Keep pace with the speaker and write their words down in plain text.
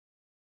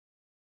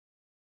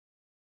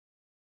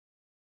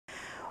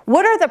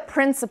What are the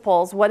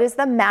principles? What is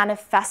the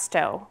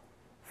manifesto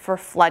for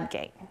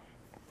Floodgate?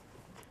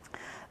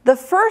 The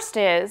first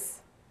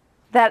is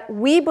that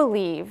we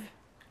believe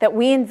that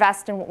we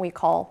invest in what we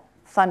call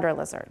thunder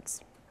lizards.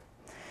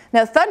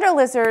 Now, thunder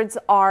lizards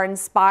are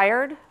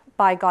inspired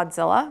by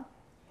Godzilla.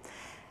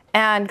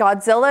 And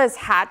Godzilla is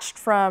hatched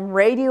from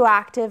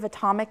radioactive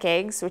atomic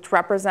eggs, which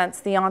represents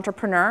the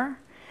entrepreneur.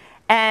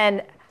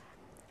 And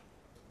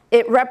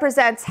it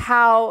represents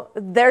how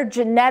their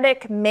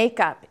genetic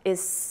makeup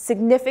is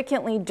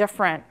significantly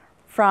different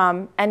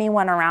from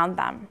anyone around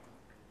them.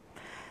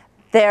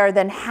 They're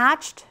then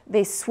hatched,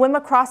 they swim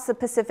across the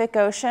Pacific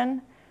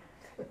Ocean,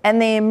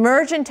 and they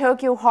emerge in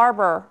Tokyo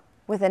Harbor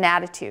with an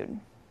attitude.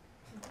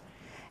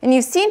 And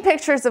you've seen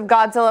pictures of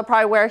Godzilla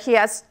probably where he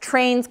has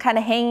trains kind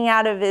of hanging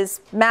out of his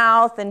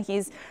mouth and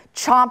he's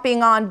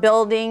chomping on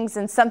buildings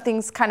and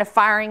something's kind of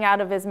firing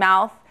out of his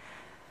mouth.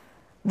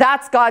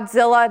 That's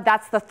Godzilla,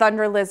 that's the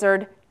thunder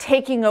lizard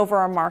taking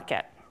over a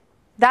market.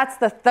 That's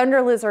the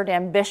thunder lizard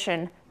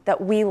ambition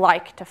that we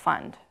like to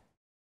fund.